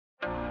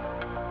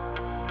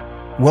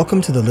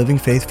Welcome to the Living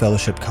Faith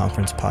Fellowship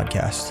Conference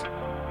podcast.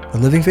 The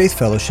Living Faith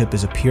Fellowship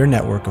is a peer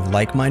network of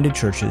like-minded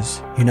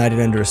churches united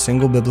under a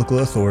single biblical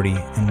authority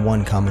and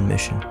one common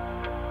mission.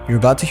 You're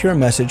about to hear a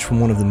message from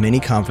one of the many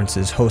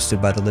conferences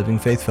hosted by the Living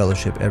Faith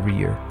Fellowship every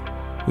year.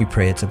 We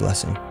pray it's a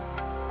blessing.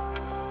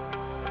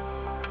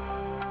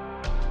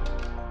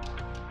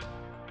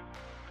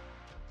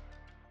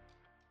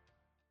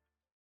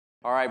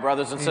 All right,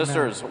 brothers and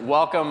sisters,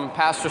 welcome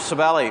Pastor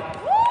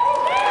Sabelli.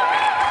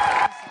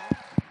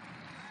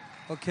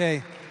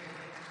 Okay,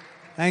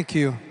 thank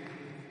you.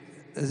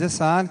 Is this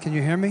on? Can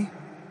you hear me?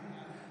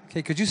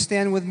 Okay, could you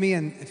stand with me,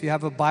 and if you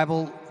have a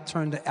Bible,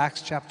 turn to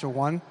Acts chapter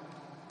 1.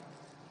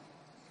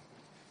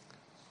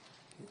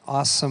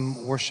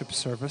 Awesome worship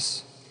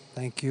service.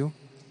 Thank you.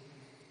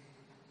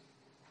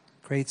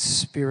 Great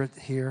spirit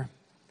here.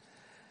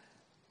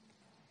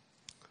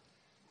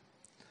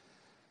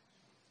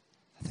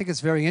 I think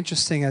it's very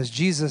interesting as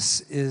Jesus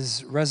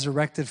is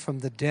resurrected from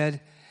the dead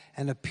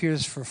and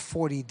appears for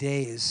 40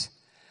 days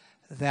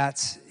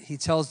that he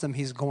tells them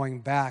he's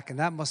going back. And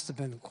that must have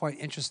been quite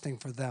interesting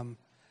for them.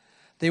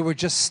 They were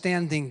just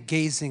standing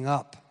gazing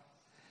up.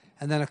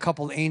 And then a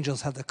couple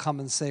angels had to come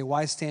and say,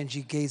 "Why stand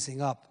ye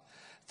gazing up?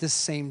 This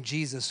same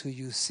Jesus who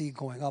you see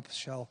going up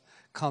shall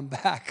come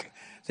back."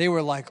 They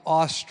were like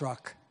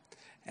awestruck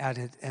at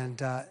it.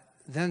 And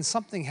then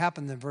something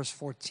happened in verse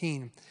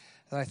 14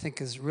 that I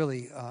think is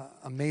really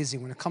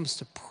amazing when it comes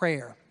to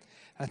prayer.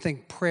 I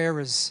think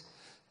prayer is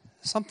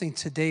something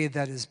today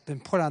that has been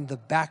put on the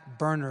back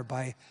burner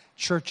by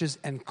churches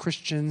and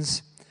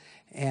Christians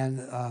and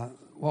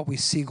what we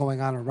see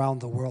going on around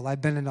the world.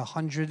 I've been in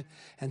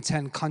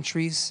 110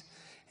 countries,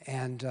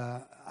 and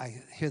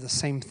I hear the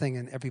same thing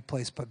in every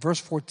place. But verse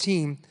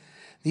 14,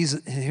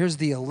 here's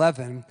the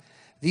 11.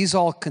 These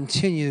all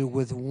continued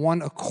with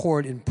one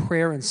accord in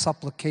prayer and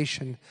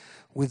supplication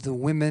with the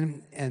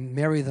women and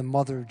Mary, the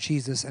mother of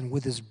Jesus, and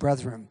with his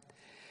brethren.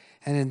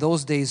 And in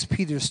those days,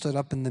 Peter stood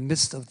up in the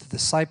midst of the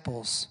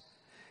disciples,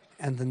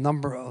 and the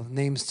number of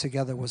names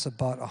together was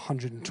about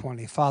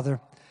 120.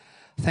 Father,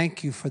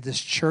 thank you for this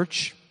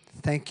church.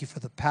 Thank you for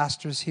the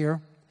pastors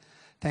here.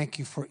 Thank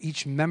you for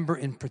each member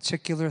in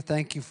particular.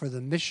 Thank you for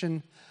the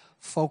mission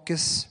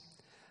focus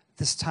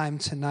this time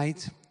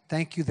tonight.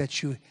 Thank you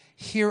that you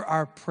hear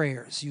our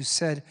prayers. You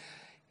said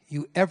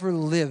you ever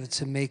live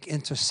to make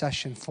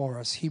intercession for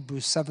us,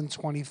 Hebrews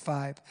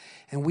 7:25.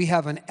 And we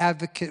have an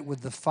advocate with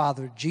the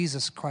Father,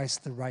 Jesus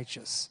Christ the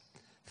righteous.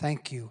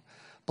 Thank you.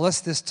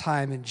 Bless this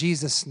time in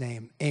Jesus'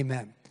 name.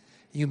 Amen.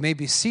 You may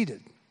be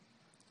seated.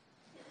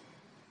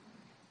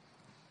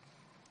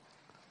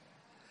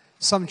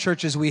 Some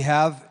churches we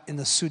have in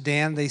the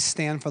Sudan, they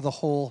stand for the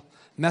whole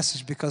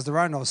message because there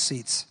are no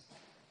seats.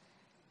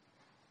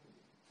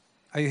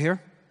 Are you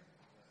here?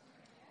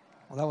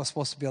 Well, that was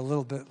supposed to be a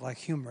little bit like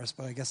humorous,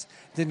 but I guess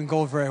it didn't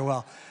go very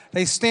well.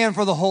 They stand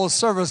for the whole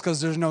service because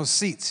there's no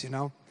seats, you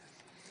know.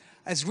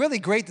 It's really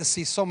great to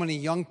see so many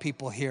young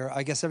people here.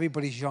 I guess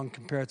everybody's young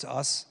compared to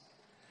us.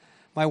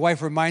 My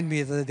wife reminded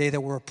me the other day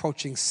that we're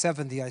approaching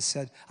 70. I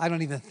said, I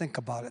don't even think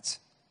about it.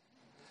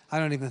 I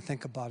don't even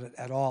think about it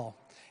at all.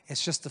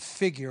 It's just a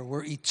figure.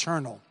 We're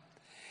eternal.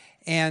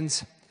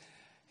 And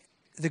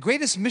the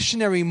greatest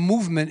missionary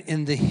movement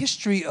in the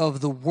history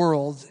of the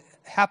world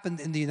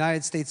happened in the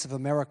United States of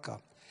America.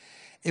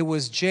 It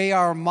was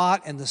J.R.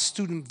 Mott and the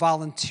Student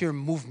Volunteer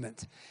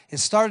Movement. It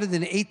started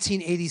in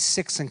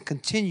 1886 and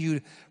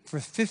continued for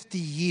 50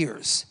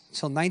 years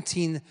until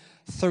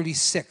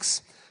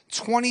 1936.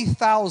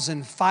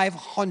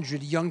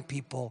 20,500 young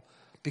people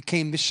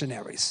became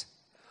missionaries.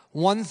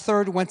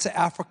 1/3 went to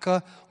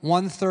Africa,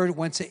 1/3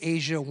 went to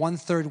Asia,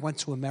 1/3 went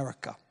to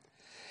America.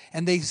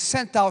 And they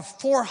sent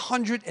out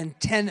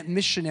 410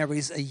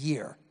 missionaries a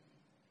year.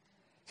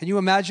 Can you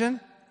imagine?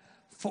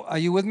 Are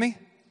you with me?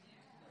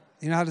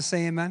 You know how to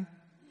say amen?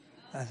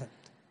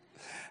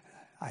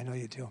 I know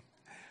you do.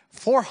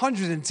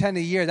 410 a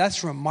year,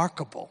 that's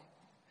remarkable.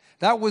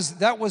 That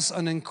was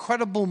an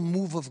incredible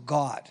move of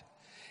God.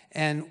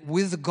 And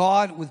with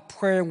God, with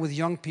prayer, and with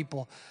young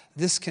people,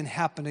 this can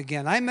happen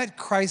again. I met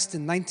Christ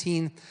in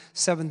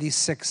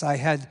 1976. I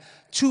had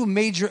two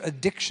major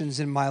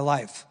addictions in my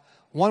life.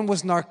 One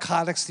was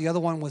narcotics, the other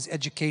one was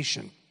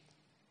education.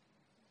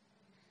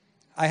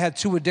 I had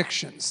two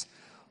addictions.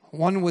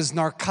 One was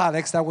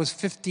narcotics, that was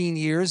 15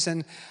 years,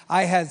 and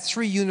I had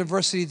 3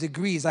 university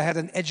degrees. I had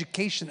an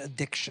education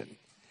addiction.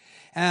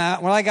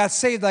 And when I got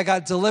saved, I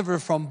got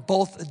delivered from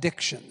both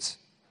addictions.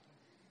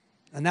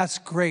 And that's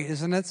great,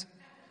 isn't it?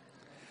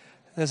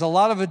 There's a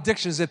lot of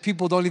addictions that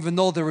people don't even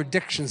know they're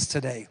addictions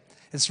today.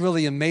 It's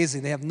really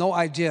amazing. They have no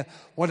idea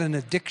what an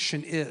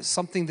addiction is,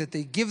 something that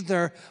they give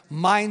their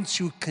mind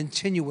to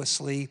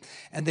continuously,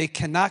 and they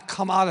cannot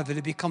come out of it.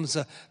 It becomes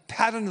a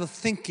pattern of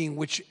thinking,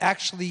 which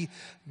actually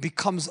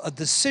becomes a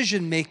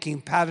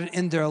decision-making pattern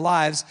in their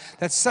lives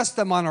that sets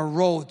them on a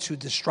road to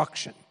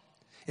destruction.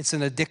 It's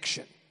an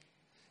addiction.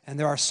 And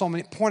there are so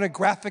many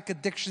pornographic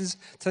addictions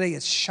today.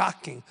 It's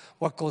shocking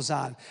what goes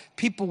on.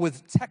 People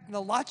with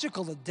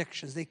technological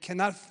addictions, they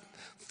cannot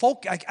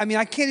focus. I mean,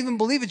 I can't even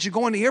believe it. You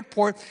go in the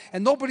airport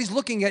and nobody's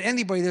looking at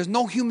anybody. There's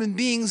no human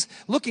beings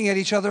looking at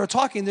each other or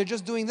talking. They're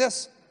just doing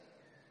this.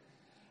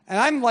 And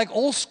I'm like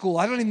old school.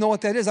 I don't even know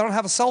what that is. I don't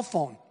have a cell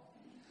phone.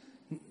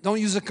 Don't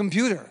use a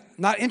computer.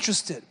 Not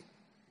interested.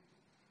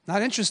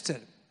 Not interested.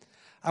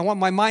 I want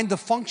my mind to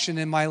function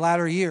in my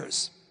latter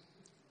years.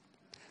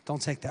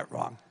 Don't take that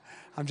wrong.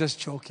 I'm just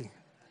joking.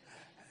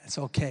 It's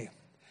okay.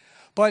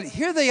 But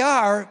here they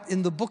are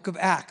in the book of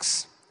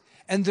Acts,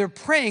 and they're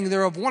praying.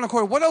 They're of one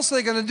accord. What else are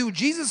they going to do?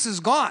 Jesus is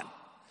gone.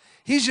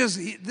 This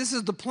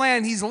is the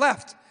plan. He's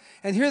left.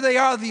 And here they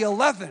are, the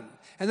 11.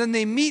 And then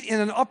they meet in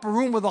an upper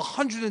room with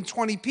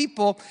 120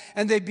 people,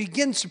 and they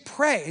begin to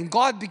pray. And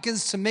God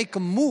begins to make a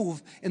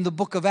move in the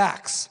book of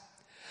Acts.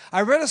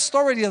 I read a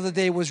story the other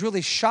day. It was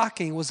really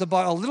shocking. It was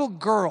about a little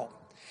girl,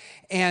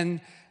 and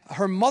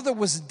her mother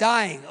was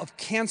dying of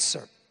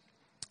cancer.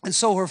 And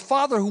so her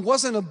father, who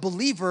wasn't a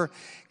believer,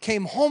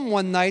 came home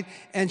one night,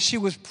 and she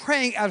was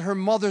praying at her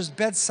mother's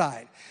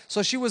bedside.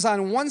 So she was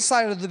on one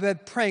side of the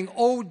bed praying,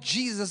 "Oh,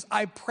 Jesus,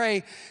 I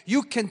pray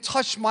you can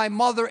touch my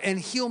mother and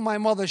heal my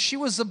mother." She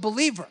was a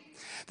believer.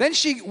 Then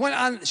she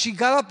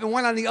got up and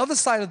went on the other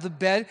side of the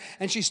bed,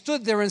 and she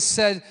stood there and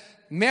said,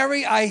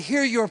 "Mary, I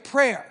hear your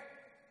prayer."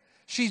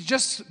 She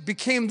just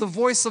became the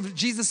voice of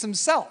Jesus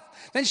himself.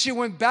 Then she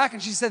went back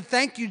and she said,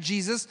 "Thank you,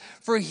 Jesus,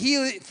 for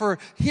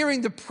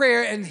hearing the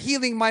prayer and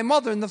healing my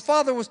mother." And the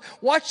father was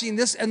watching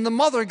this, and the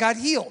mother got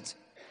healed.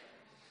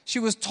 She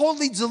was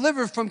totally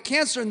delivered from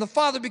cancer, and the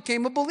father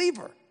became a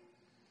believer.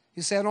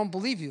 You say, "I don't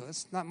believe you."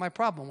 It's not my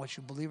problem what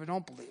you believe or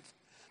don't believe.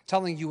 I'm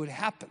telling you it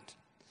happened.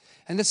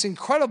 And it's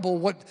incredible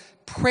what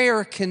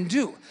prayer can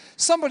do.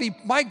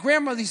 My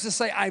grandmother used to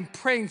say, "I'm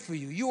praying for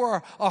you. You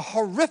are a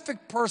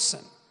horrific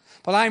person,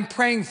 but I'm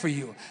praying for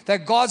you,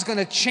 that God's going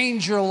to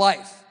change your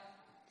life."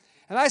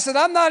 And I said,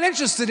 "I'm not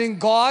interested in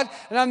God,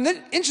 and I'm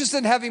interested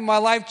in having my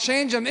life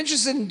change. I'm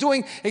interested in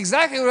doing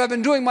exactly what I've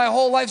been doing my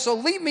whole life, so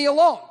leave me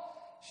alone."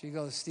 She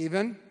goes,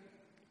 "Stephen,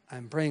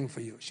 I'm praying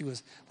for you." She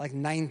was like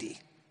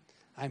 90.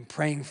 "I'm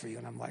praying for you."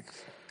 And I'm like,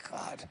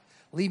 "God,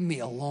 leave me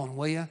alone,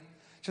 will you?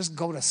 Just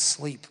go to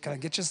sleep. Can I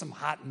get you some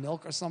hot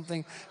milk or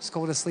something? Just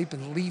go to sleep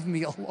and leave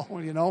me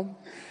alone, you know?"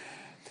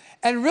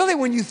 And really,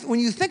 when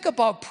you think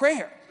about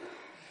prayer,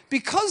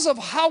 because of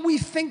how we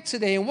think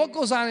today and what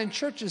goes on in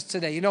churches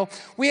today. You know,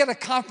 we had a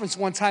conference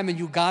one time in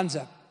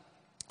Uganda,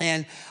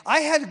 and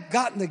I had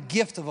gotten a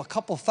gift of a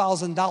couple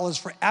 $1,000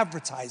 for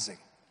advertising.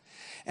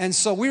 And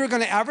so we were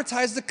going to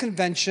advertise the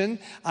convention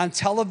on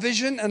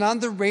television and on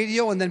the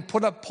radio, and then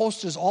put up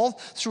posters all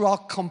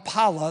throughout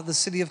Kampala, the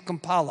city of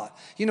Kampala.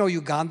 You know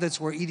Uganda, it's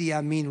where Idi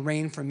Amin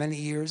reigned for many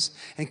years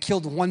and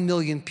killed 1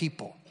 million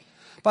people.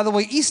 By the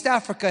way, East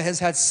Africa has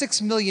had 6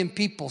 million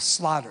people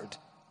slaughtered.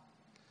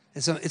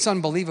 It's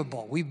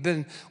unbelievable. We've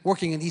been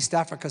working in East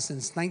Africa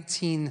since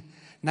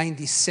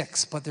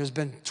 1996, but there's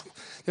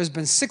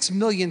been 6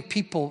 million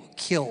people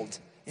killed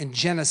in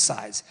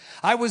genocides.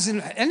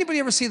 Anybody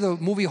ever see the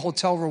movie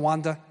Hotel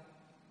Rwanda?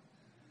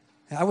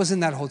 I was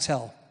in that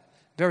hotel.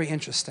 Very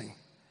interesting.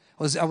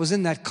 I was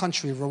in that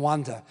country,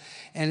 Rwanda,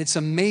 and it's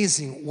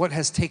amazing what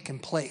has taken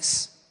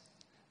place,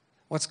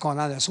 what's going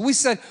on there. So we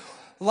said,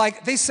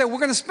 they said, "We're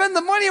going to spend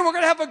the money and we're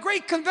going to have a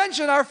great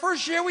convention." Our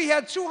first year we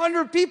had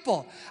 200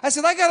 people. I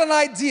said, "I got an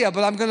idea,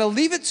 but I'm going to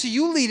leave it to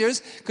you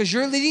leaders because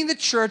you're leading the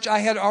church." I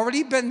had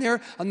already been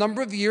there a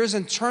number of years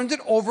and turned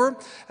it over,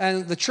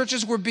 and the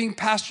churches were being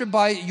pastored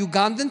by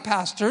Ugandan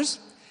pastors.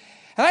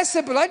 And I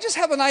said, "But I just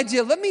have an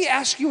idea. Let me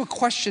ask you a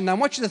question. I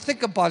want you to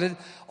think about it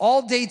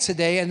all day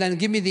today and then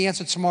give me the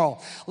answer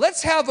tomorrow.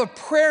 Let's have a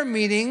prayer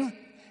meeting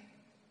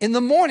in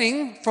the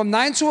morning from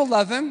 9 to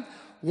 11,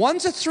 1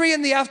 to 3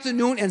 in the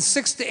afternoon, and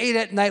 6 to 8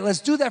 at night. Let's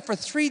do that for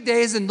 3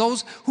 days, and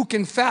those who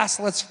can fast,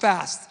 let's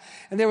fast."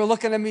 And they were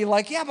looking at me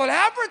like, "Yeah, but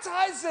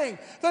advertising,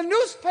 the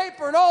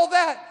newspaper and all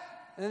that."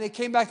 And then they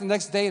came back the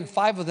next day, and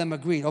 5 of them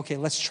agreed, "Okay,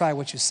 let's try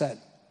what you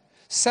said."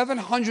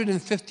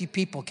 750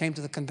 people came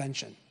to the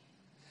convention.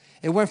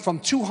 It went from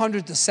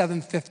 200 to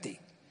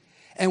 750.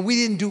 And we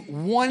didn't do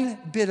one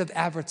bit of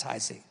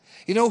advertising.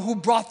 You know who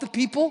brought the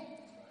people?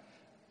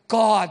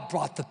 God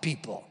brought the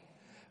people.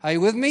 Are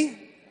you with me?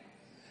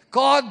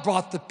 God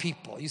brought the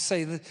people. You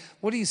say,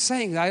 "What are you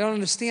saying? I don't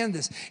understand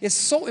this." It's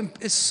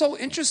so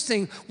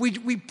interesting.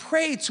 We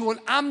pray to an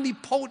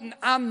omnipotent,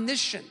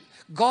 omniscient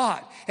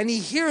God, and He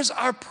hears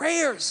our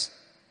prayers.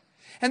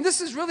 And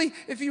this is really,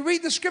 if you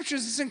read the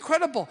scriptures, it's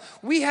incredible.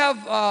 We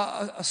have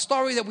a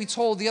story that we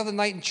told the other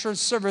night in church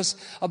service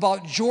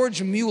about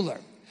George Mueller.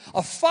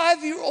 A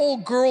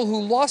 5-year-old girl who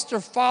lost her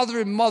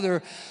father and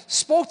mother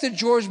spoke to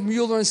George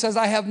Mueller and says,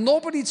 "I have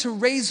nobody to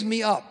raise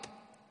me up."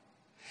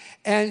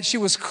 And she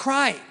was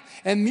crying.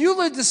 And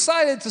Mueller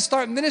decided to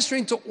start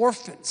ministering to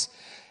orphans.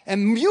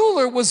 And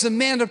Mueller was a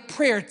man of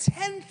prayer.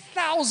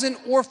 10,000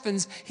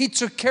 orphans he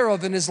took care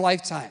of in his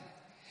lifetime.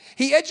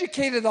 He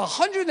educated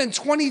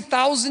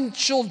 120,000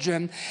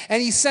 children,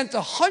 and he sent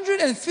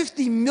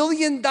 $150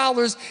 million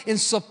in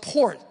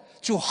support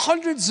to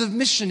hundreds of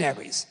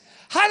missionaries.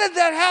 How did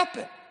that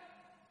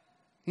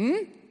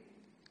happen?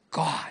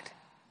 God.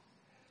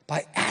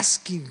 By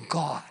asking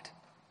God.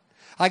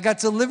 I got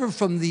delivered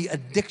from the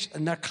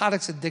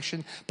narcotics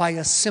addiction by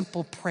a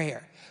simple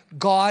prayer.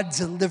 God,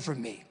 deliver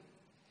me.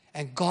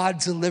 And God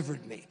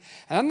delivered me.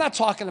 And I'm not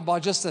talking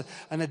about just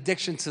an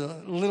addiction to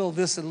little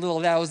this and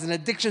little that. It was an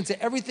addiction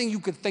to everything you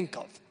could think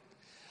of.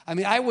 I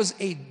mean, I was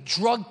a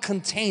drug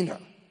container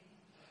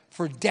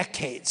for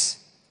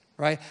decades,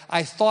 right?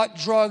 I thought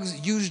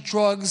drugs, used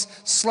drugs,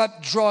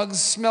 slept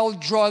drugs, smelled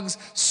drugs,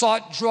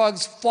 sought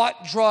drugs,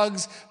 fought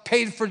drugs,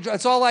 paid for drugs.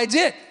 That's all I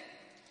did.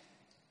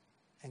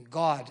 And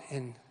God,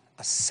 in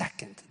a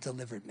second,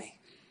 delivered me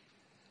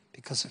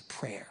because of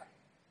prayer.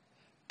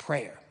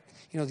 Prayer.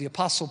 You know, the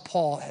Apostle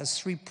Paul has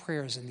 3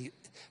 prayers in the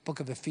book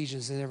of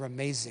Ephesians, and they're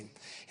amazing.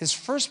 His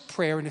first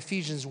prayer in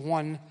Ephesians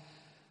 1,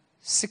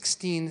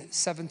 16,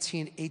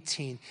 17,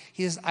 18,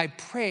 he says, I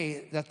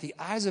pray that the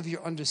eyes of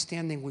your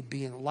understanding would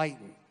be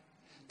enlightened,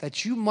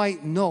 that you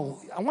might know,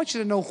 I want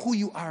you to know who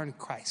you are in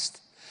Christ.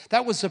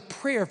 That was a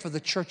prayer for the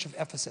church of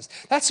Ephesus.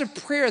 That's a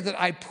prayer that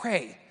I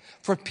pray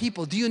for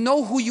people. Do you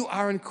know who you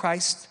are in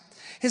Christ?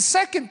 His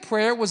second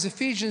prayer was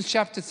Ephesians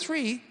chapter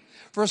 3,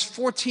 verse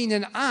 14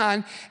 and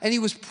on, and he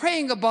was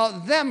praying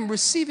about them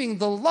receiving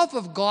the love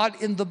of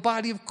God in the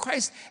body of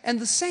Christ and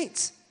the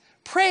saints.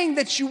 Praying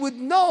that you would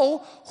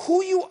know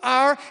who you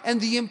are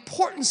and the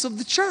importance of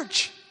the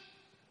church.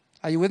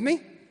 Are you with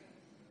me?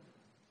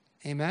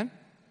 Amen?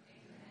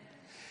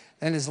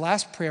 Then his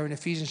last prayer in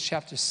Ephesians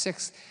chapter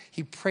 6,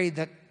 he prayed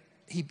that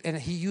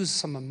he used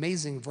some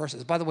amazing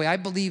verses. By the way, I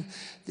believe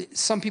that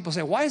some people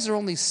say, why is there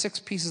only 6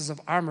 pieces of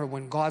armor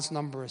when God's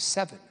number is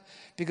 7?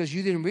 Because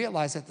you didn't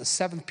realize that the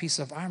 7th piece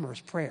of armor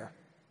is prayer.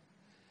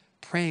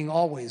 Praying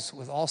always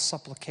with all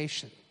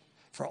supplication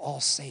for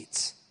all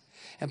saints.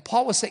 And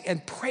Paul was saying,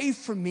 and pray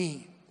for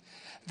me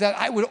that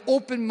I would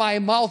open my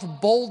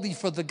mouth boldly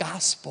for the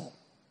gospel.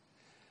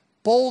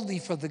 Boldly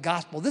for the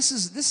gospel. This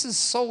is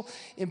so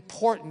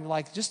important,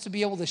 like just to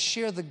be able to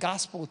share the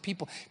gospel with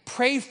people.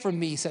 Pray for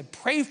me, he said,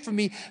 pray for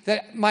me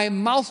that my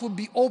mouth would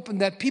be open,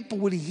 that people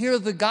would hear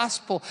the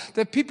gospel,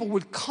 that people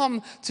would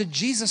come to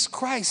Jesus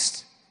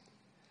Christ.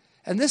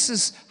 And this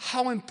is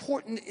how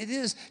important it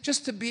is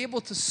just to be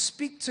able to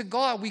speak to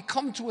God. We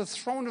come to a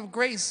throne of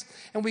grace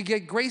and we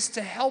get grace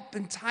to help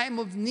in time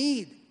of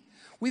need.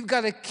 We've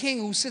got a king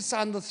who sits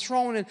on the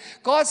throne, and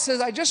God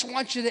says, I just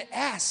want you to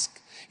ask.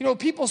 You know,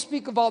 people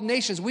speak about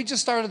nations. We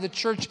just started the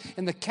church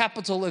in the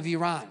capital of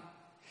Iran.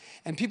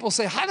 And people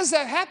say, how does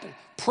that happen?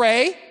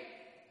 Pray.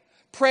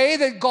 Pray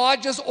that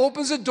God just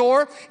opens a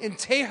door in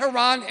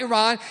Tehran,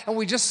 Iran, and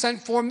we just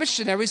sent 4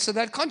 missionaries to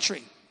that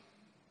country.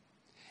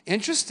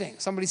 Interesting.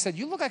 Somebody said,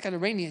 you look like an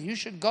Iranian. You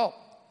should go.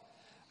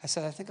 I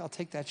said, I think I'll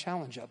take that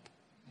challenge up.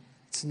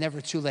 It's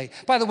never too late.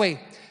 By the way,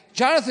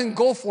 Jonathan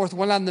Goforth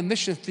went on the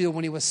mission field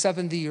when he was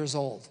 70 years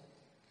old.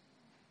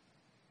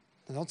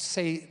 Now, don't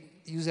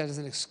use that as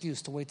an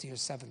excuse to wait till you're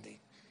 70.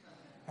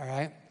 All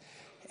right?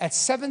 At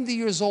 70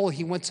 years old,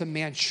 he went to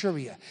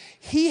Manchuria.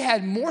 He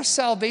had more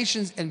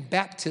salvations and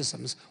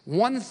baptisms,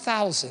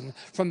 1,000,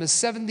 from his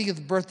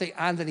 70th birthday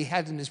on than he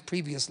had in his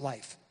previous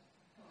life.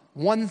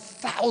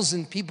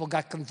 1,000 people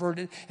got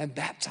converted and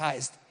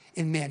baptized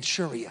in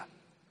Manchuria.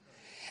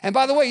 And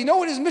by the way, you know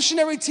what his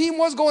missionary team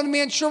was going to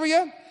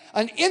Manchuria?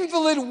 An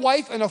invalid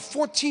wife and a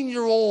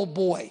 14-year-old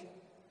boy.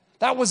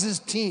 That was his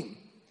team.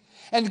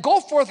 And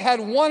Goforth had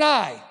one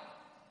eye.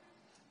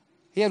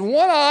 He had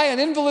one eye, an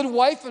invalid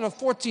wife, and a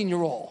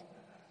 14-year-old.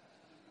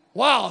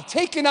 Wow,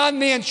 taking on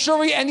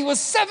Manchuria, and he was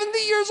 70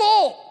 years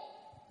old.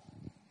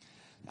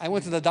 I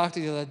went to the doctor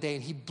the other day,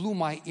 and he blew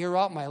my ear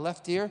out, my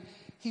left ear.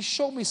 He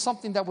showed me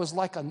something that was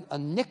like a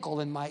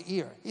nickel in my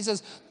ear. He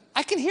says,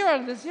 I can hear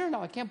out of this ear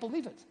now. I can't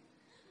believe it.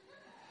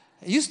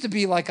 It used to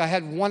be like I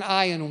had one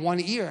eye and one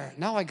ear.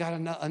 Now I got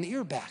an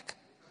ear back.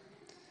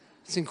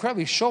 It's incredible.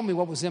 He showed me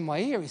what was in my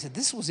ear. He said,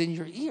 this was in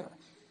your ear.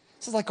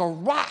 This is like a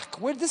rock.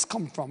 Where did this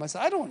come from? I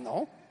said, I don't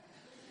know.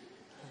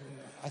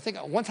 I think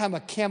one time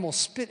a camel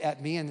spit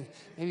at me, and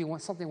maybe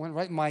something went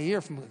right in my ear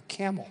from a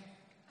camel.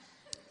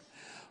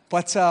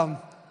 But 70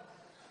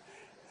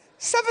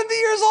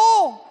 years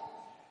old.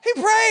 He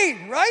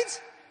prayed,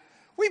 right?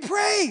 We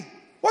pray.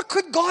 What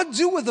could God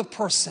do with a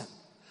person?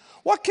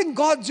 What can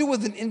God do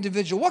with an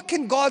individual? What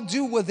can God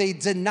do with a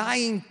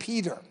denying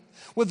Peter,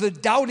 with a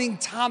doubting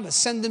Thomas,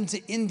 send them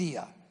to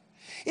India?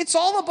 It's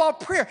all about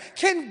prayer.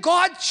 Can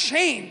God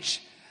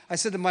change? I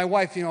said to my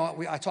wife, you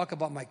know, I talk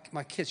about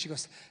my kids. She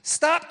goes,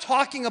 stop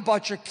talking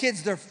about your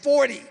kids. They're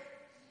 40.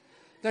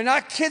 They're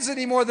not kids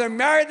anymore. They're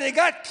married. They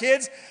got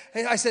kids.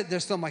 And I said, they're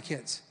still my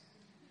kids.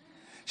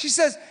 She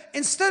says,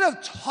 instead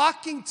of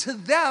talking to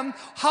them,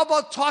 how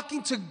about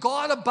talking to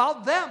God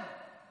about them?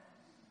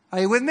 Are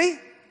you with me? You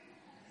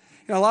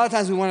know, a lot of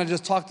times we want to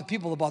just talk to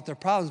people about their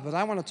problems, but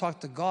I want to talk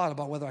to God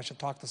about whether I should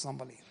talk to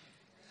somebody.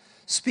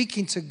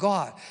 speaking to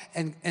God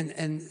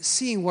and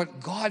seeing what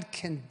God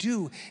can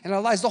do in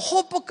our lives. The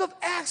whole book of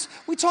Acts,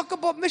 we talk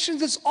about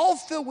missions, it's all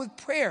filled with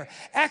prayer.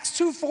 Acts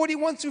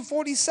 2:41 through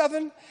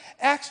 47,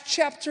 Acts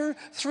chapter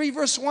 3,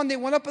 verse 1, they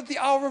went up at the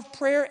hour of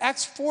prayer.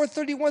 Acts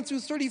 4:31 through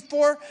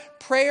 34,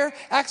 prayer.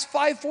 Acts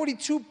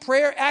 5:42,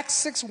 prayer. Acts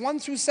 6:1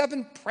 through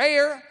 7,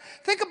 prayer.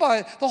 Think about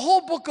it. The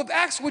whole book of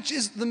Acts, which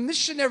is the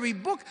missionary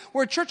book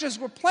where churches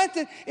were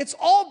planted, it's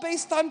all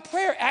based on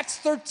prayer. Acts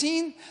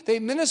 13, they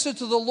ministered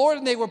to the Lord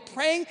and they were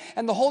praying,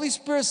 and the Holy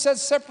Spirit said,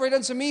 separate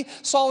unto me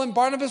Saul and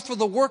Barnabas for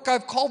the work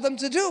I've called them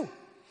to do.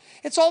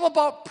 It's all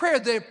about prayer.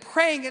 They're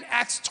praying in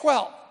Acts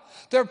 12.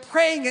 They're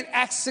praying in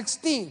Acts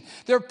 16.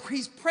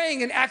 He's praying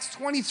in Acts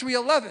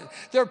 23:11.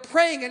 They're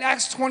praying in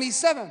Acts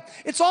 27.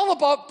 It's all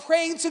about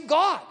praying to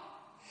God.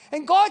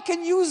 And God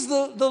can use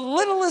the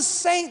littlest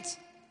saint.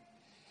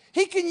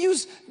 He can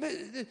use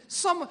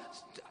some.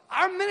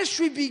 Our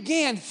ministry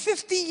began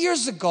 50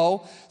 years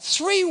ago.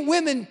 3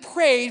 women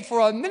prayed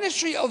for a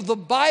ministry of the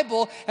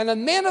Bible and a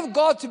man of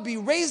God to be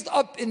raised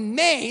up in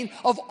Maine,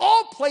 of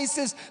all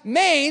places,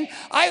 Maine.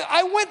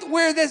 I went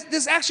where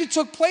this actually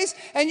took place,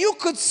 and you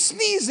could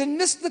sneeze and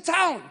miss the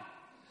town.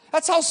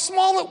 That's how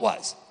small it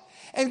was.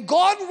 And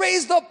God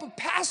raised up a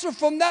pastor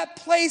from that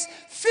place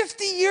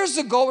 50 years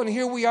ago, and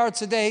here we are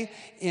today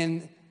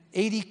in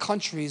 80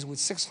 countries with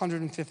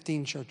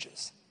 615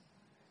 churches.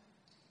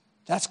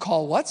 That's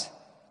called what?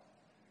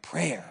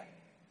 Prayer.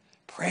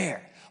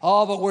 Prayer.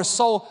 Oh, but we're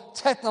so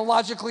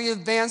technologically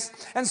advanced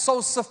and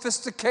so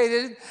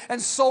sophisticated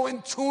and so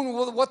in tune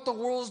with what the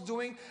world's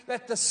doing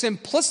that the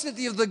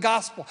simplicity of the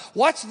gospel.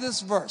 Watch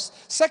this verse.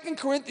 2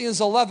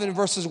 Corinthians 11,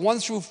 verses 1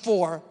 through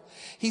 4.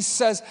 He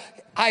says,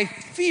 I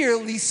fear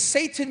lest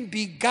Satan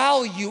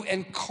beguile you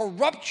and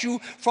corrupt you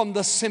from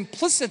the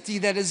simplicity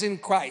that is in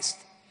Christ.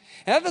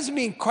 And that doesn't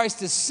mean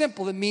Christ is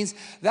simple. It means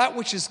that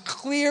which is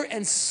clear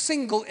and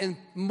single in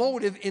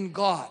motive in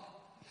God.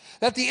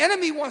 That the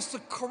enemy wants to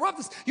corrupt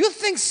us. You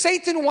think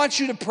Satan wants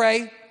you to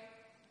pray?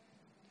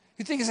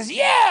 You think he says,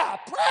 yeah,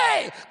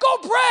 pray, go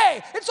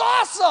pray, it's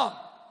awesome.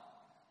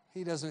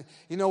 He doesn't.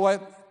 You know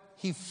what?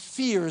 He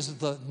fears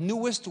the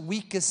newest,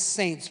 weakest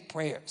saints'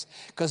 prayers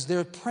because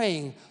they're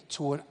praying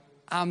to an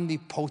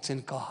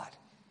omnipotent God,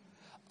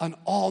 an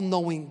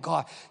all-knowing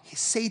God.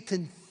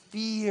 Satan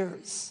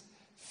fears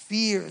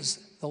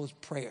those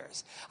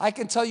prayers. I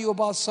can tell you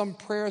about some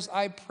prayers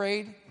I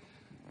prayed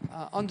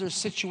under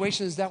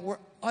situations that were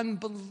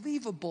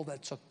unbelievable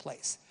that took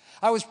place.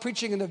 I was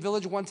preaching in a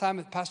village one time,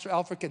 and Pastor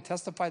Alfred can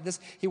testify this.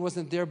 He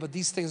wasn't there, but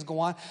these things go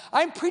on.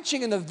 I'm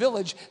preaching in a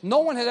village. No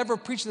one had ever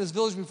preached in this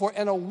village before,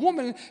 and a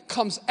woman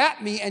comes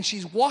at me, and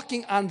she's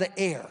walking on the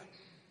air.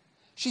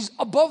 She's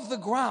above the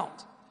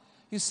ground.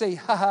 You say,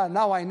 haha,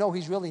 now I know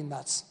he's really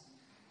nuts.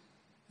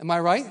 Am I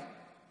right?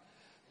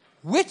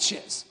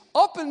 Witches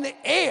up in the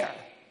air.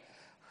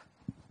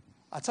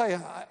 I tell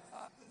you,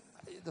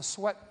 the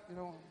sweat,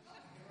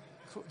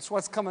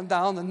 sweat's coming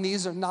down, the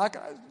knees are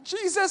knocking.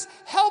 Jesus,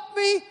 help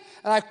me.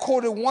 And I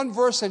quoted one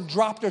verse and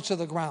dropped her to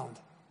the ground.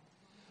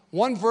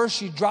 One verse,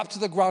 she dropped to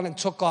the ground and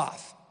took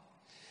off.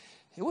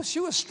 She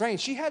was strange.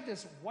 She had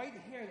this white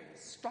hair that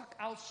was stuck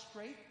out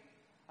straight.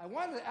 I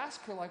wanted to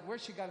ask her, where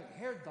she got her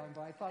hair done,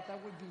 but I thought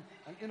that would be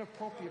an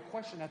inappropriate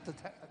question at the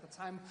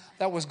time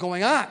that was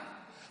going on.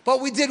 But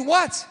we did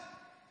what?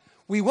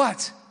 We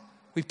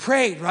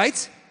prayed,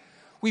 right?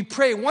 We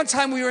prayed. One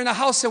time we were in a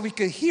house and we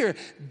could hear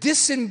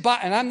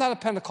disembodied, and I'm not a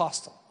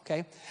Pentecostal,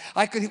 okay?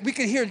 We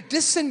could hear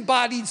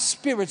disembodied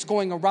spirits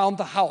going around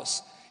the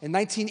house in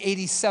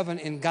 1987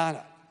 in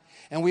Ghana.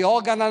 And we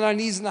all got on our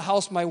knees in the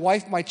house, my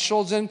wife, my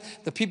children,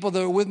 the people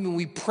that were with me,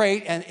 we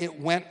prayed and it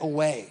went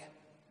away.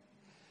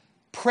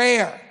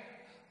 Prayer.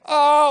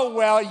 Oh,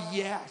 well,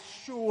 yeah,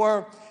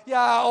 sure.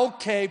 Yeah,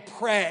 okay,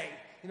 pray.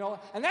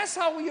 And that's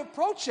how we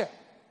approach it.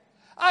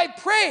 I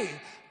pray.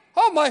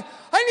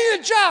 I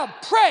need a job.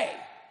 Pray.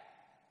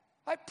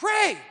 I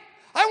pray.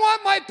 I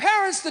want my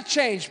parents to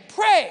change.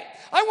 Pray.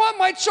 I want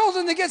my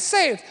children to get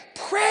saved.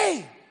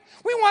 Pray.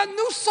 We want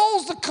new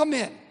souls to come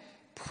in.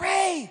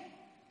 Pray.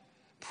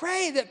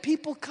 Pray that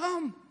people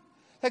come.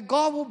 That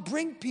God will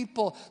bring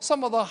people,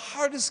 some of the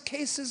hardest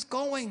cases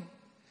going.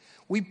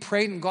 We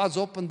prayed and God's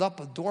opened up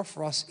a door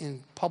for us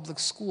in public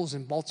schools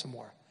in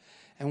Baltimore.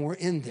 And we're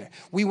in there.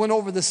 We went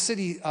over the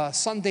city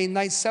Sunday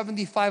night,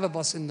 75 of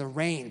us in the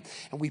rain,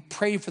 and we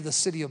prayed for the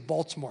city of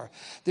Baltimore.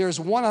 There's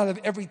 1 out of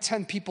every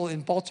 10 people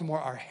in Baltimore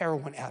are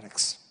heroin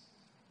addicts.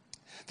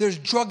 There's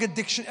drug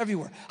addiction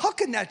everywhere. How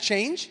can that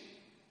change?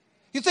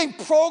 You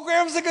think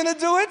programs are going to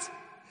do it?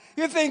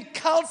 You think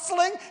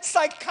counseling,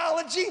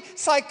 psychology,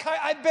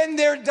 I've been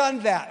there, done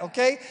that,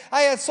 okay?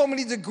 I had so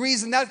many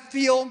degrees in that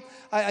field.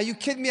 Are you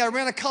kidding me? I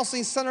ran a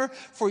counseling center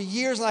for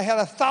years, and I had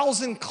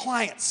 1,000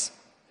 clients.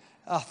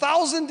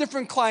 1,000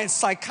 different clients,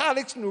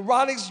 psychotics,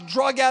 neurotics,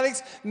 drug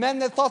addicts, men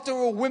that thought they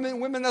were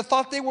women that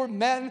thought they were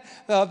men,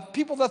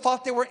 people that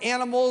thought they were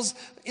animals,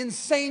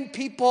 insane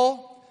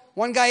people.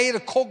 One guy ate a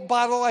Coke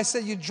bottle. I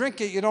said, you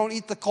drink it, you don't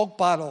eat the Coke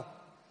bottle.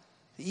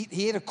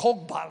 He ate a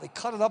Coke bottle. He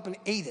cut it up and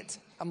ate it.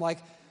 I'm like,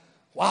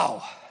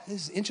 wow,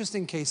 this is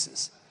interesting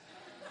cases.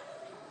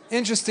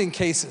 Interesting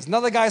cases.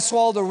 Another guy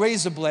swallowed a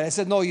razor blade. I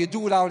said, no, you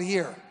do it out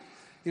here.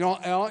 You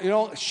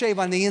don't shave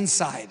on the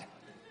inside.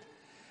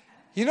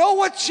 You know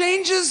what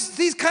changes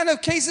these kind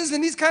of cases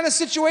and these kind of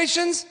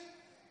situations?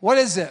 What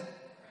is it?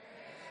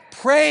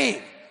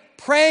 Praying.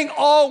 Praying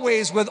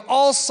always with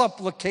all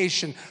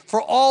supplication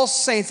for all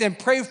saints, and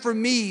pray for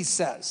me, he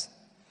says.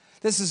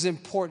 This is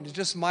important. It's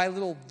just my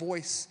little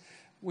voice,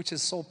 which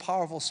is so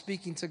powerful,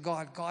 speaking to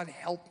God. God,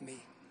 help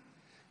me.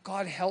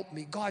 God, help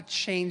me. God,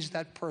 change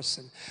that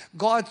person.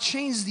 God,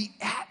 change the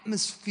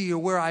atmosphere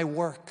where I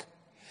work.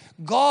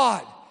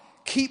 God,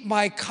 keep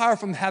my car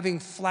from having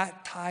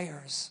flat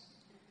tires.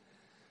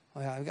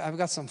 Oh yeah, I've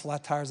got some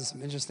flat tires in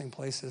some interesting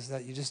places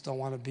that you just don't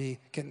want to be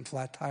getting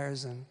flat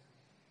tires in.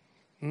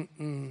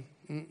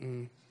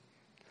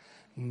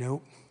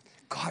 Nope.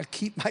 God,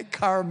 keep my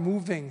car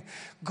moving.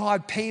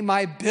 God, pay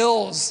my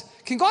bills.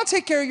 Can God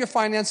take care of your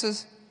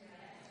finances?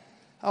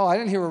 Oh, I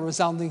didn't hear a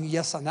resounding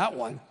yes on that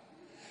one.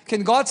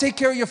 Can God take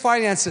care of your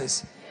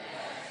finances?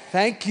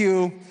 Thank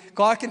you.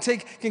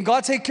 Can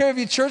God take care of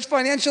your church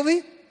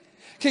financially?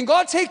 Can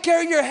God take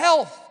care of your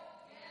health?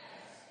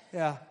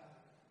 Yeah.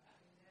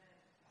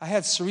 I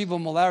had cerebral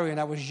malaria and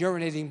I was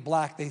urinating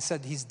black. They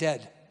said he's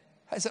dead.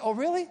 I said, oh,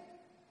 really?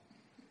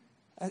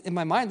 In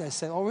my mind, I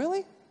said, oh,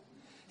 really?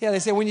 Yeah, they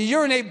say when you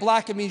urinate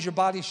black, it means your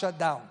body shut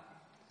down.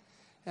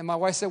 And my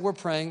wife said, we're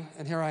praying,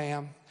 and here I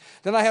am.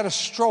 Then I had a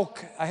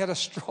stroke. I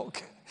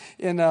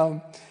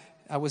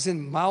was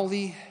in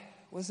Maui.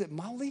 Was it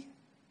Maui?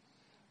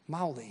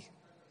 Maui.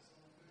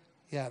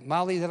 Yeah,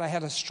 Maui, then I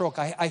had a stroke.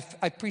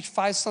 I preached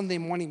 5 Sunday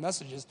morning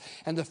messages,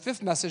 and the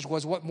 5th message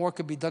was what more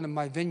could be done in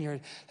my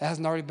vineyard that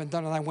hasn't already been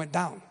done, and I went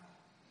down.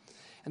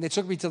 And they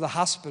took me to the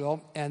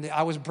hospital, and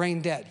I was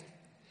brain dead.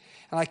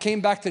 And I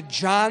came back to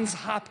Johns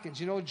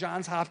Hopkins. You know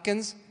Johns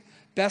Hopkins?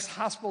 Best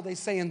hospital, they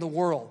say, in the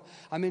world.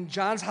 I'm in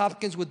Johns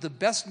Hopkins with the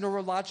best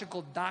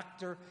neurological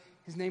doctor.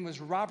 His name is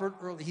Robert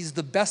Early. He's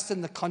the best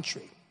in the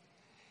country.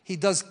 He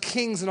does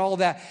Kings and all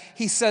that.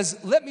 He says,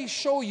 let me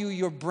show you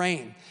your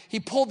brain. He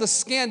pulled the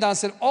scan down and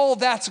said, all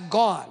that's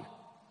gone.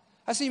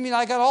 I said, you mean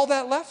I got all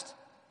that left?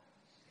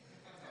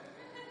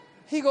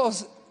 He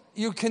goes,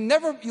 you'll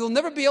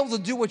never be able to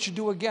do what you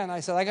do again. I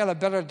said, I got a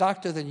better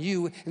doctor than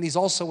you, and he's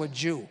also a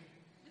Jew.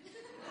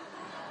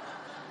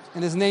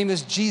 And his name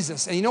is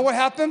Jesus. And you know what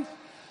happened?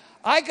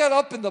 I got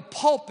up in the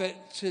pulpit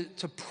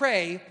to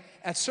pray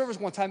at service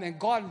one time, and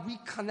God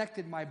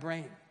reconnected my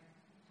brain.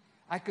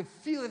 I could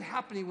feel it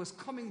happening. It was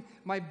coming.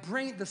 My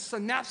brain, the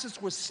synapses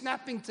were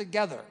snapping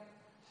together.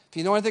 If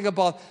you know anything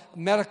about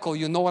medical,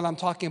 you know what I'm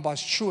talking about.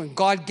 It's true. And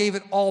God gave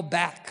it all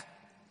back.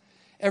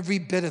 Every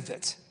bit of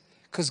it.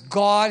 Because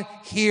God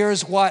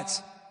hears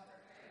what?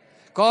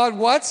 God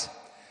what?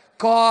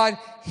 God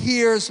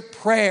hears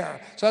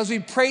prayer. So as we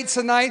pray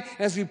tonight,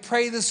 and as we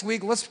pray this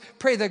week, let's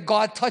pray that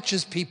God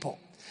touches people.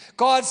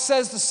 God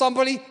says to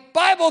somebody,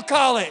 Bible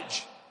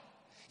college.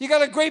 You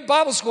got a great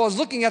Bible school. I was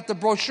looking at the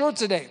brochure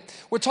today.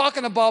 We're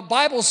talking about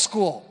Bible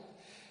school.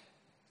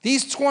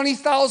 These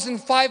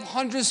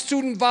 20,500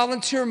 student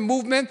volunteer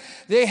movement,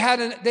 they had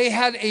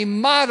a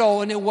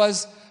motto, and it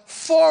was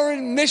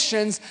foreign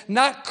missions,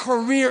 not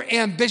career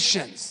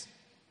ambitions.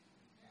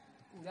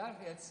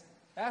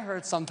 That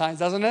hurts sometimes,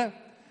 doesn't it?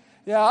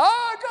 Yeah,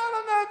 I got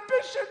an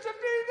ambition to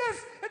be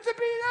this and to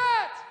be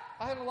that.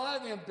 I had a lot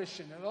of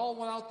ambition, and it all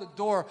went out the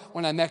door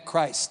when I met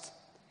Christ.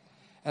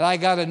 And I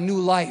got a new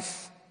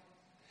life.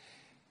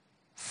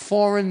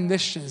 Foreign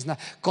missions. Now,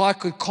 God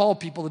could call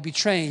people to be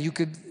trained.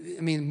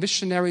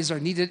 Missionaries are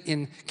needed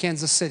in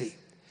Kansas City,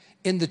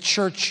 in the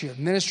church here,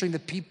 ministering to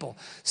people,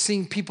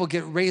 seeing people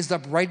get raised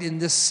up right in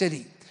this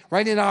city,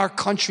 right in our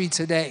country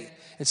today.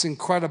 It's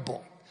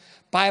incredible.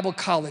 Bible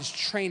college,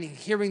 training,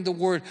 hearing the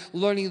word,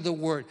 learning the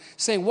word,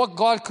 saying what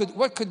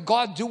could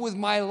God do with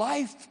my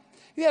life?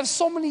 You have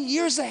so many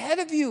years ahead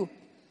of you.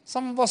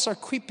 Some of us are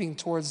creeping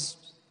towards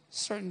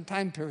certain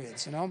time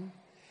periods, you know.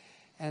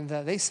 And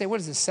they say, what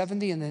is it,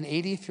 70 and then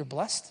 80 if you're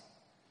blessed?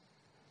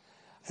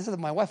 I said to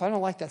my wife, I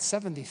don't like that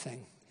 70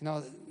 thing. You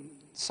know,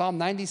 Psalm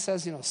 90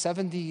 says,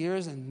 70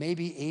 years and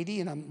maybe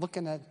 80, and I'm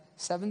looking at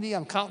 70,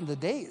 I'm counting the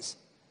days.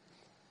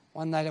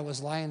 One night I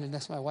was lying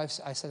next to my wife.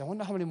 I said, I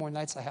wonder how many more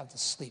nights I have to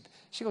sleep.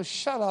 She goes,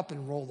 shut up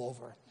and roll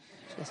over.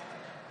 She goes,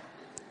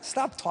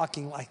 stop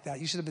talking like that.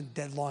 You should have been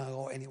dead long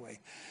ago anyway.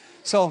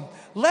 So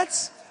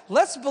let's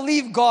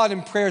believe God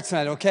in prayer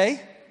tonight,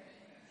 okay?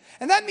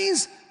 And that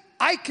means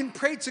I can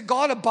pray to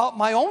God about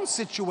my own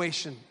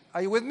situation.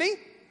 Are you with me?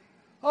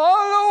 I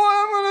don't know what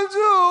I'm going to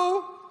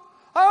do.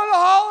 I don't know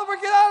how I'll ever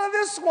get out of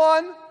this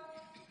one.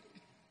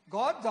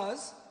 God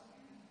does.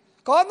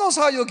 God knows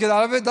how you'll get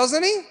out of it,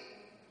 doesn't he?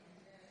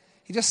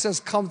 He just says,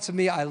 come to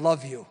me, I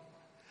love you.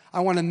 I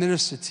want to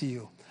minister to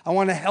you. I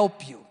want to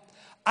help you.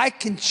 I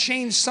can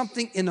change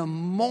something in a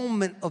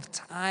moment of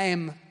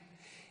time.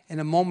 In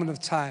a moment of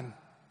time.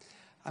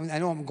 I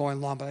know I'm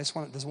going long, but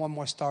there's one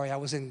more story. I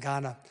was in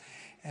Ghana,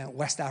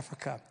 West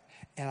Africa,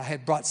 and I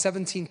had brought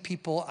 17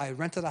 people. I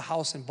rented a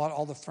house and bought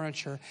all the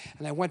furniture,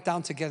 and I went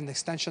down to get an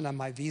extension on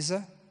my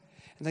visa.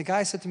 And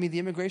the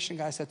immigration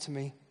guy said to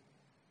me,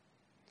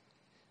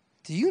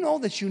 Do you know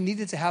that you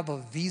needed to have a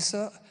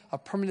visa, a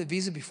permanent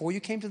visa, before you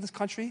came to this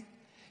country?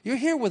 You're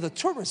here with a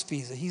tourist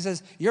visa. He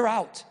says, you're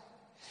out.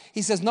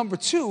 He says, number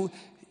two,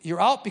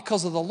 you're out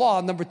because of the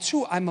law. Number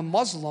two, I'm a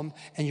Muslim,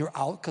 and you're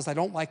out because I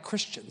don't like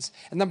Christians.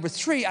 And number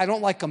three, I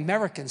don't like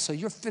Americans, so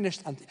you're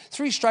finished. On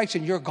 3 strikes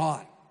and you're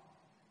gone.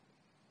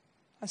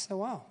 I said,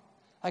 wow.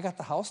 I got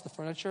the house, the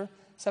furniture.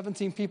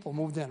 17 people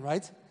moved in,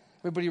 right?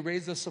 Everybody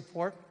raised their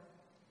support.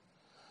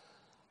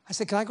 I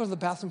said, can I go to the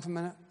bathroom for a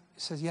minute? He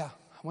said, yeah.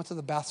 I went to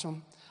the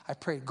bathroom. I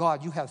prayed,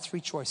 God, you have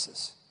 3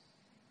 choices.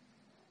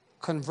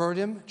 Convert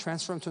him,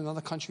 transfer him to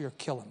another country, or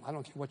kill him. I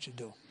don't care what you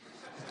do.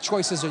 The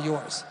choices are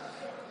yours.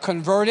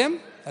 Convert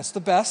him, that's the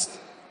best.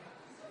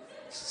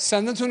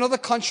 Send him to another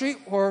country,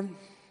 or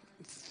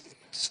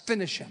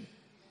finish him.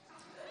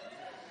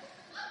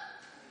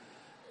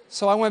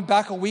 So I went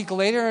back a week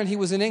later, and he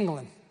was in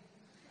England.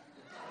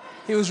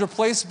 He was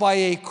replaced by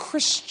a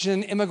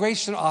Christian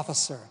immigration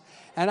officer.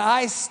 And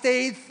I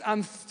stayed,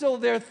 I'm still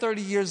there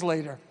 30 years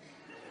later.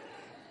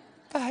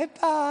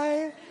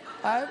 Bye-bye,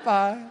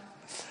 bye-bye.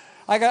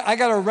 I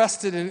got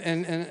arrested,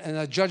 and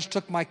a judge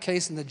took my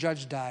case, and the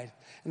judge died.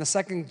 And the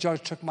second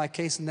judge took my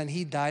case, and then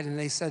he died, and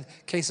they said,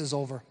 case is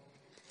over.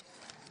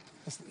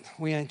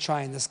 We ain't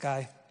trying this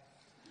guy.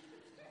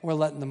 We're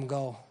letting him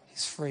go.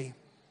 He's free.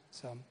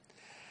 So,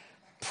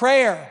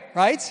 prayer,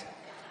 right?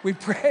 We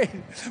prayed.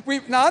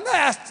 Now, I'm not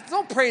asked,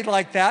 don't pray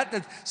like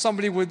that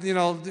somebody would,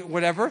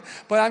 whatever.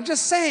 But I'm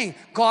just saying,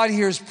 God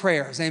hears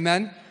prayers.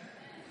 Amen?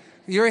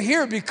 You're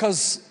here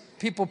because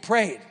people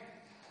prayed.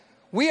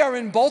 We are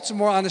in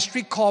Baltimore on a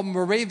street called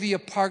Moravia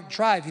Park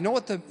Drive. You know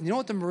what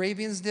the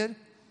Moravians did?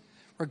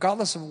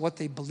 Regardless of what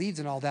they believed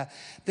and all that,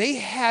 they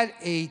had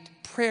a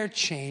prayer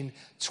chain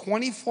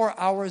 24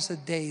 hours a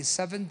day,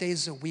 7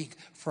 days a week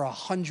for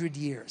 100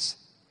 years.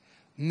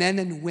 Men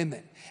and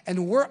women.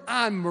 And we're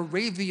on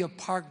Moravia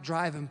Park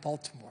Drive in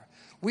Baltimore.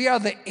 We are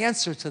the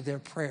answer to their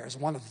prayers,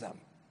 one of them.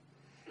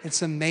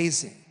 It's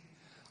amazing.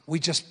 We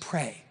just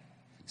pray.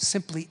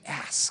 Simply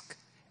ask.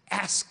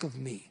 Ask of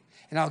me,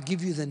 and I'll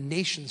give you the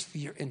nations for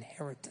your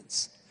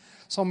inheritance.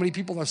 So many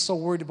people are so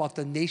worried about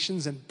the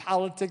nations and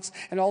politics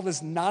and all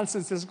this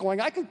nonsense that's going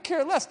on. I could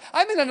care less.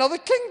 I'm in another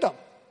kingdom.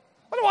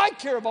 What do I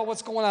care about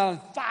what's going on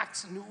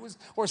Fox News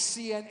or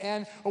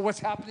CNN or what's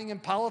happening in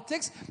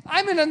politics?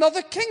 I'm in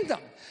another kingdom.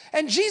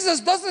 And Jesus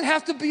doesn't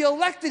have to be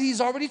elected. He's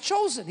already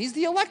chosen. He's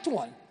the elect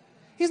one.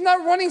 He's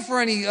not running for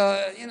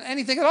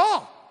anything at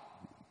all.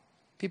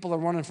 People are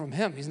running from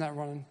him. He's not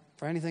running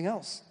for anything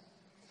else.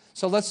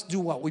 So let's do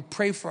what? We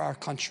pray for our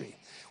country.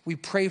 We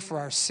pray for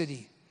our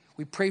city.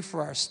 We pray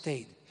for our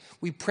state.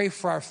 We pray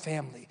for our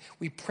family.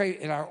 We pray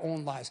in our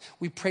own lives.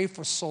 We pray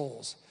for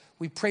souls.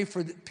 We pray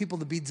for people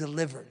to be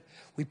delivered.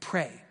 We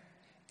pray.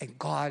 And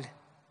God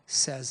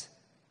says,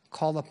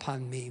 call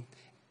upon me,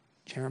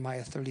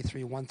 Jeremiah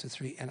 33,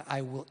 1-3, and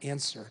I will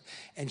answer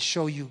and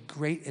show you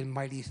great and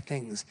mighty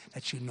things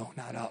that you know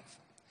not of.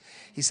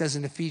 He says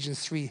in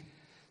Ephesians 3,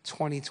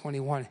 20,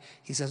 21,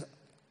 he says,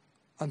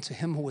 unto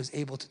him who is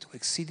able to do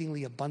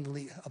exceedingly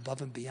abundantly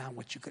above and beyond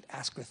what you could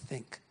ask or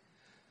think,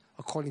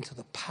 according to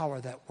the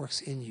power that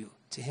works in you.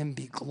 To him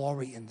be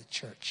glory in the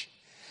church.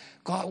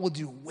 God will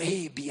do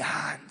way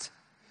beyond.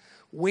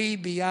 Way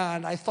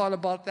beyond. I thought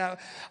about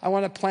that. I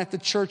want to plant the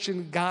church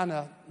in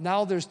Ghana.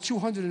 Now there's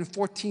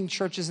 214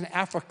 churches in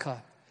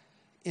Africa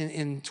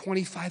in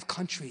 25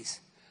 countries.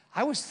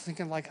 I was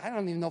thinking I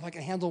don't even know if I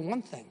can handle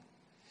one thing.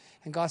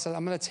 And God said,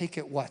 I'm going to take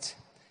it what?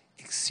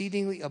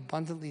 Exceedingly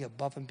abundantly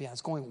above and beyond.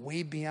 It's going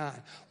way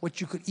beyond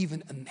what you could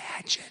even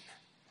imagine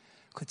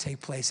could take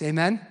place.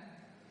 Amen?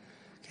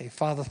 Okay,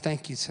 Father,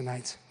 thank you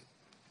tonight.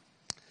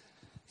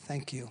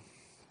 Thank you.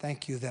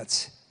 Thank you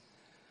that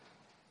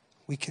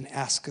we can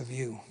ask of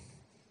you.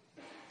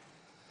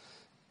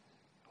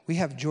 We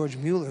have George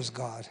Mueller's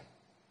God.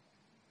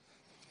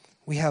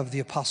 We have the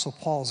Apostle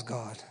Paul's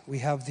God. We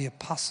have the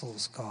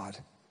Apostles' God.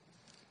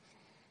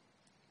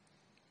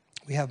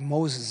 We have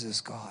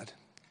Moses' God.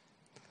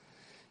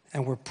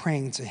 And we're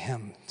praying to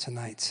him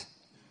tonight.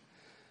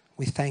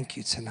 We thank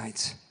you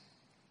tonight.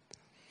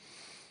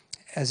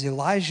 As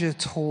Elijah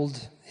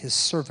told his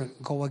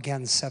servant, go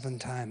again 7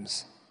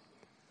 times.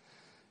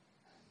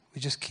 We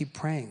just keep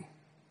praying.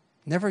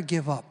 Never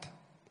give up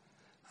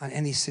on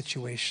any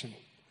situation.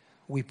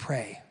 We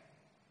pray.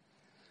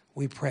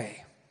 We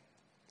pray.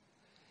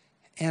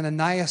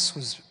 Ananias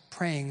was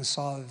praying,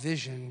 saw a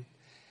vision,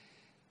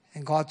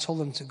 and God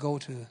told him to go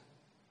to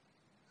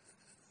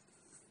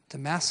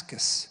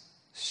Damascus,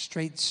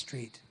 Straight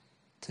Street,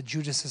 to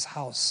Judas's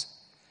house,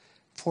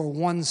 for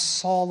one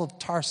Saul of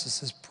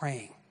Tarsus is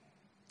praying.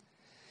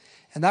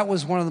 And that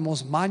was one of the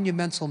most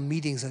monumental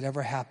meetings that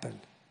ever happened.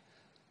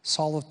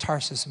 Saul of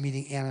Tarsus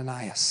meeting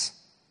Ananias.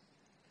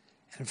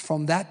 And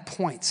from that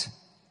point,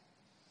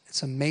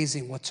 it's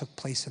amazing what took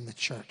place in the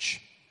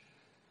church.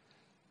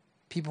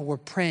 People were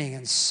praying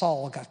and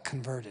Saul got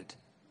converted.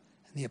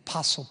 And the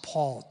Apostle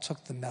Paul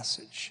took the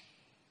message.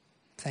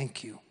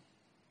 Thank you.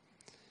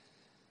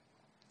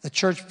 The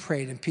church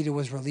prayed and Peter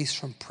was released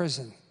from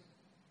prison.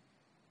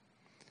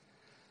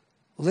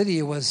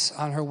 Lydia was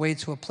on her way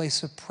to a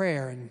place of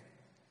prayer and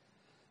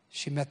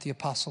She met the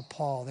Apostle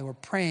Paul. They were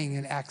praying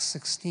in Acts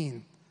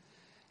 16,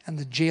 and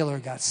the jailer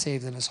got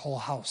saved in his whole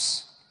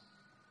house.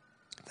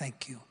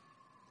 Thank you.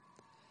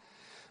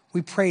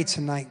 We pray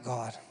tonight,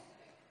 God,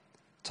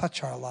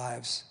 touch our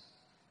lives.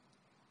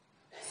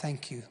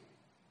 Thank you.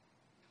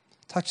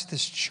 Touch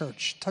this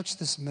church, touch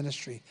this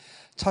ministry,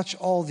 touch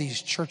all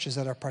these churches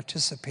that are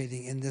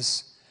participating in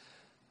this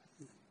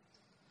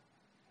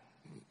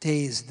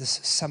days,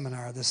 this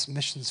seminar, this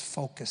missions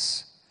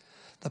focus.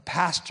 The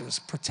pastors,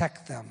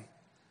 protect them.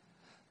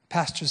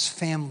 Pastors'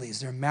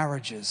 families, their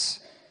marriages,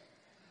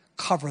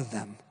 cover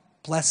them,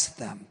 bless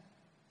them.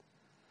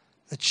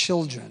 The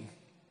children,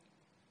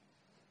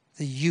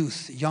 the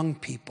youth, young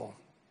people.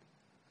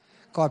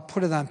 God,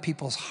 put it on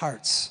people's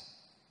hearts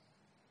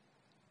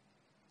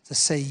to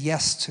say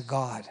yes to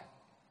God.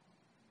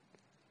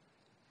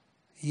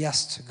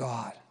 Yes to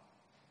God.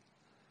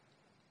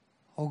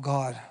 Oh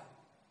God,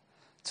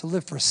 to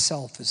live for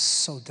self is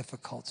so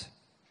difficult.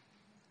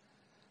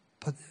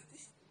 But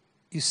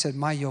you said,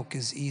 my yoke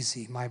is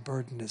easy, my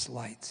burden is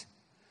light.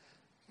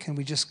 Can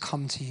we just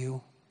come to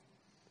you?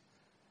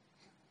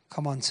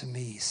 Come unto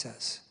me, he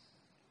says.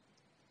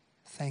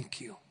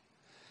 Thank you.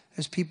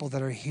 There's people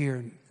that are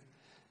here,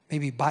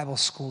 maybe Bible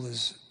school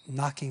is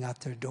knocking at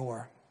their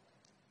door.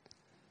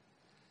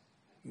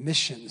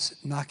 Missions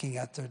knocking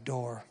at their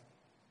door.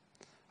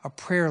 A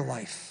prayer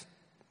life,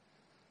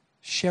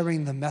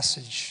 sharing the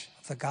message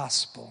of the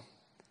gospel,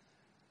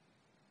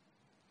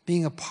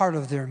 being a part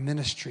of their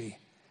ministry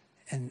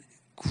and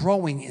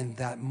growing in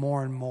that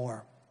more and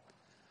more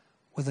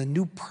with a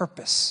new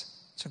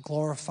purpose to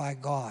glorify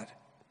God.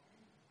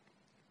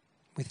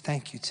 We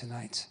thank you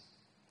tonight.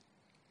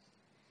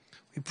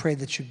 We pray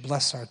that you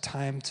bless our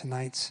time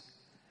tonight.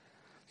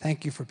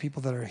 Thank you for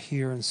people that are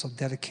here and so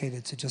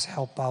dedicated to just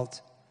help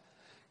out,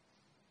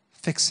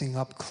 fixing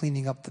up,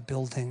 cleaning up the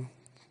building.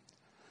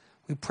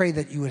 We pray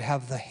that you would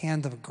have the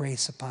hand of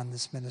grace upon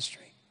this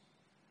ministry.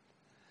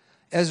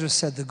 Ezra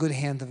said the good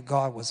hand of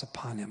God was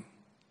upon him.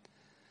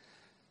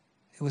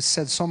 It was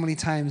said so many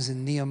times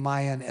in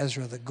Nehemiah and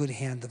Ezra, the good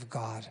hand of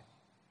God.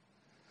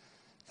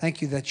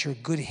 Thank you that your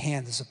good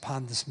hand is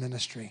upon this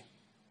ministry.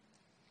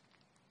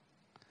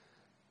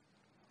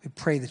 We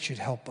pray that you'd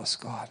help us,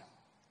 God.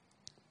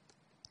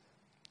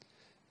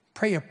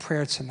 Pray a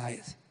prayer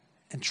tonight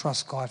and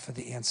trust God for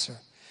the answer.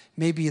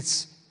 Maybe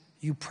it's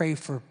you pray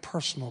for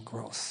personal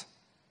growth.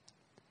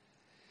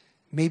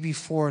 Maybe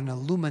for an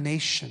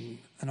illumination,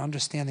 an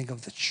understanding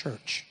of the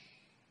church.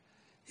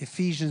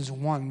 Ephesians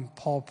 1,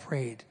 Paul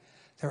prayed,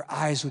 their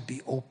eyes would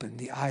be opened,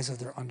 the eyes of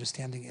their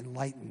understanding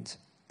enlightened.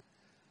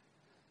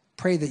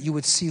 Pray that you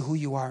would see who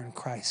you are in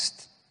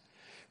Christ.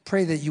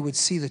 Pray that you would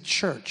see the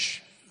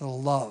church, the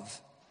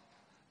love,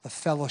 the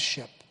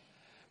fellowship.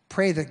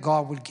 Pray that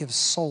God would give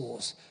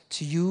souls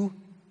to you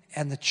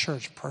and the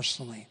church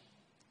personally.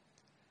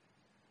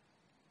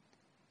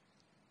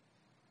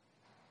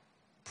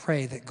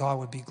 Pray that God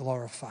would be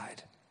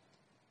glorified.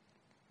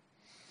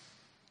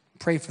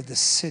 Pray for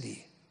this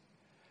city.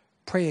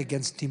 Pray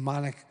against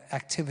demonic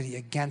activity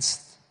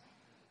against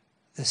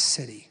this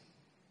city.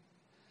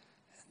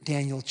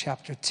 Daniel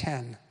chapter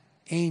 10,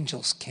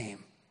 angels came.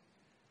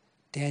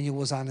 Daniel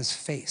was on his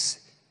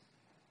face.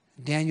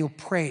 Daniel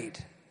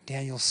prayed,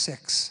 Daniel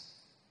 6.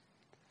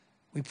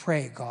 We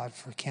pray, God,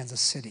 for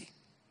Kansas City.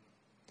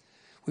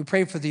 We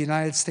pray for the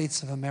United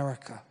States of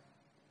America.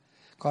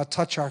 God,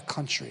 touch our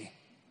country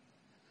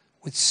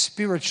with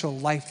spiritual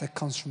life that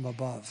comes from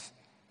above.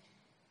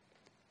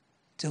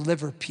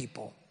 Deliver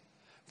people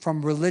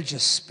from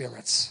religious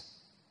spirits,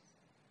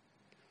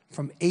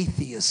 from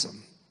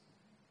atheism,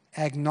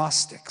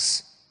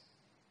 agnostics,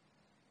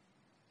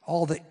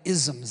 all the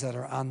isms that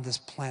are on this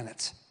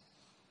planet.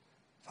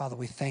 Father,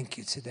 we thank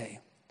you today.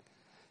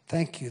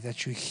 Thank you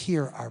that you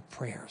hear our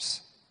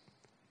prayers.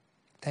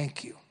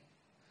 Thank you.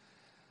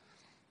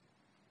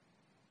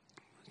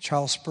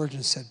 Charles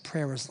Spurgeon said,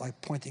 prayer is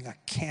like pointing a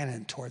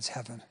cannon towards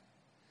heaven.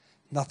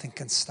 Nothing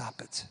can stop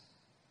it.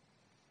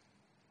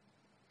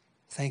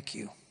 Thank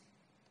you.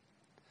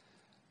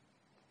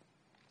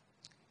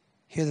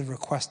 Hear the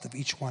request of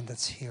each one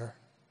that's here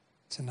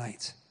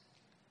tonight.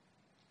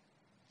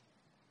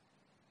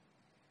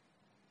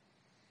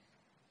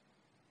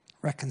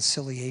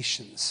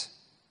 Reconciliations.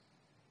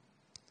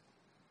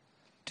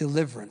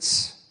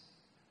 Deliverance.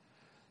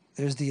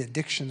 There's the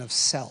addiction of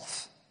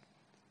self.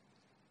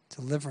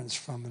 Deliverance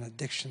from an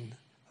addiction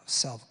of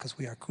self because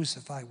we are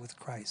crucified with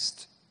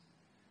Christ.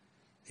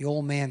 The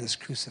old man is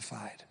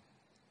crucified.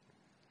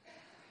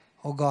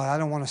 Oh God, I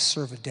don't want to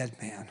serve a dead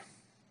man.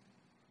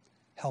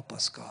 Help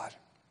us, God.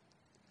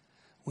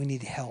 We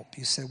need help.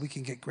 You said we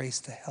can get grace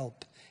to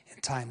help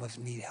in time of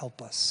need.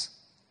 Help us.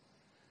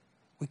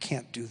 We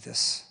can't do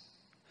this.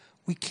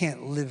 We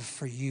can't live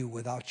for you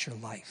without your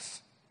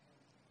life.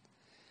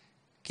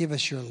 Give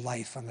us your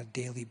life on a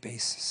daily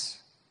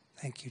basis.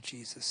 Thank you,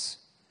 Jesus.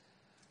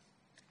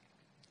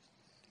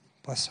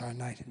 Bless our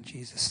night in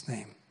Jesus'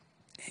 name.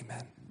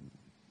 Amen.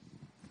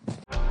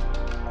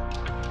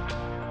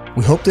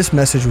 We hope this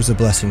message was a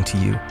blessing to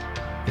you.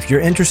 If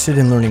you're interested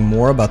in learning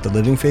more about the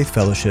Living Faith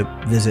Fellowship,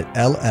 visit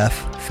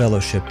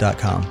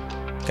lffellowship.com.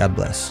 God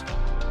bless.